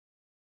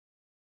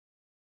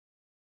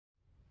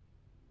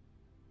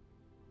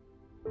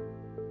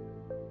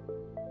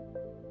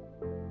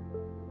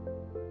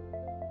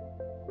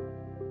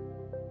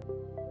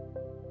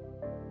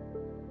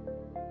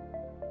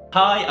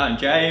Hi, I'm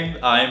James.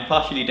 I'm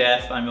partially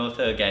deaf. I'm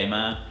also a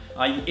gamer.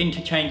 I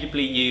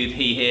interchangeably use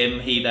he, him,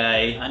 he,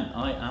 they, and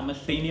I am a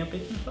senior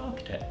business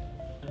architect.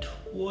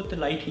 Toward the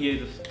later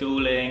years of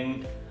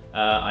schooling,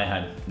 I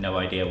had no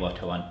idea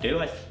what I want to do.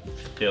 I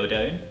still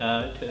don't,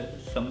 to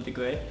some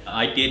degree.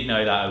 I did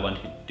know that I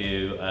wanted to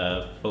do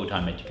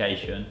full-time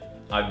education.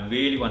 I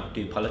really wanted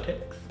to do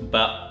politics,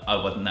 but I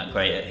wasn't that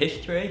great at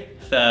history.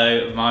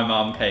 So my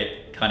mom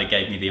kind of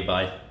gave me the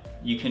advice,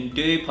 you can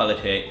do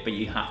politics, but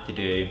you have to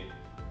do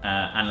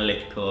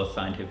analytical,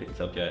 scientific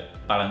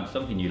subject. Balance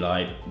something you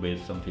like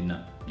with something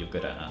that you're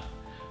good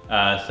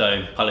at.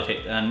 So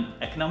politics and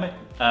economics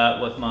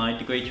was my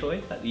degree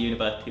choice at the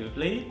University of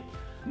Leeds.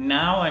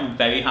 Now I'm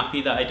very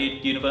happy that I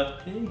did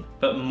university,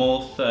 but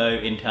more so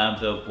in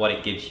terms of what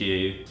it gives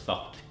you: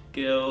 soft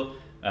skills,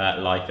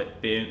 life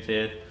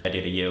experiences. I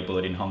did a year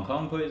abroad in Hong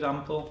Kong, for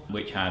example,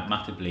 which had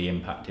massively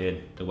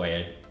impacted the way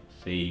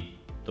I see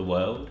the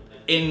world.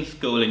 In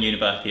school and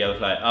university, I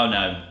was like, oh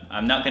no,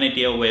 I'm not going to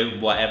deal with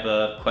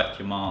whatever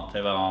question marks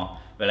there are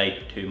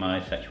related to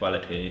my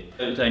sexuality.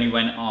 It was only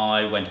when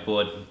I went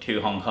abroad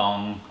to Hong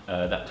Kong,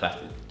 that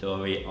classic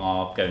story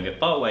of going as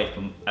far away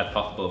as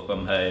possible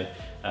from home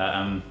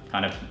and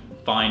kind of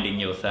finding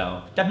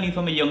yourself. Definitely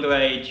from a younger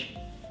age,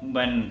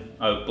 when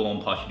I was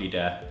born partially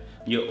deaf,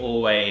 you're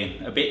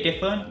always a bit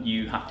different.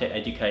 You have to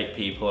educate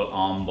people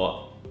on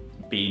what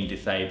being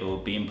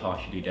disabled, being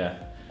partially deaf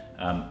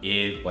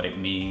is, what it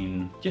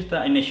means. Just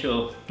that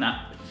initial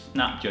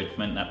snap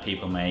judgment that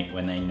people make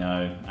when they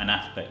know an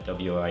aspect of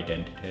your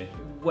identity.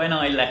 When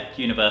I left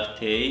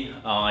university,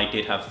 I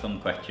did have some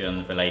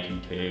questions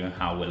relating to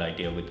how will I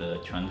deal with the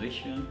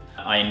transition.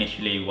 I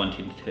initially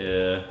wanted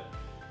to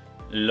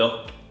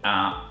look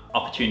at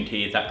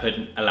opportunities that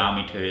could allow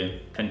me to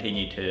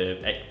continue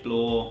to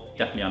explore,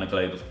 definitely on a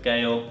global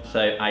scale.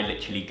 So I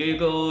literally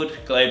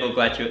Googled global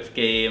graduate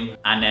scheme,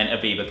 and then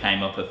Aviva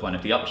came up as one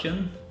of the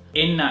options.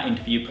 In that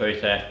interview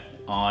process,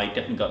 I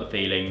definitely got the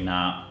feeling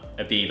that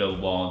Aviva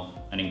was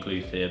an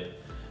inclusive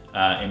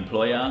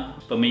employer.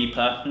 For me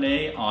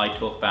personally, I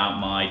talk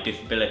about my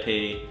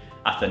disability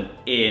as an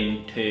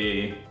in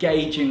to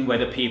gauging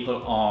whether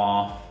people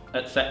are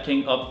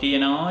accepting of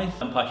D&Is.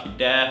 I'm partially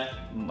deaf.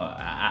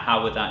 How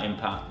would that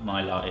impact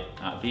my life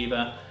at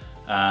Aviva?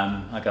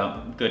 I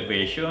got good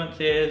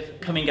reassurances.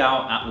 Coming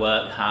out at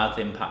work has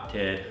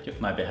impacted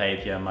just my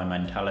behaviour, my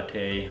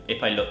mentality.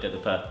 If I looked at the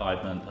first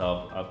 5 months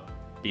of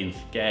being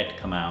scared to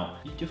come out,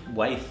 you just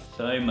waste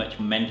so much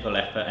mental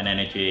effort and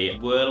energy.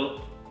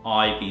 Will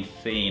I be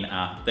seen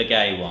as the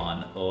gay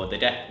one or the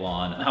deaf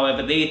one?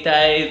 However, these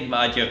days,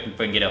 I just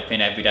bring it up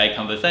in everyday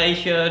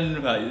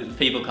conversation.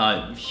 People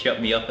can't shut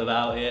me up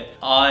about it.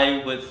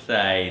 I would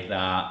say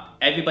that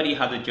everybody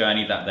has a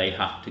journey that they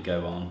have to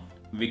go on.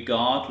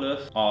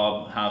 Regardless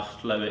of how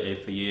slow it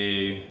is for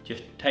you,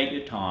 just take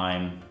your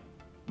time.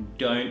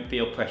 Don't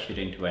feel pressured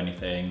into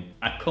anything.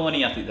 As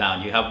corny as it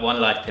sounds, you have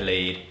one life to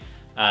lead.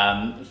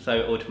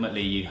 So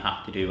ultimately you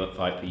have to do what's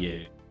right for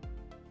you.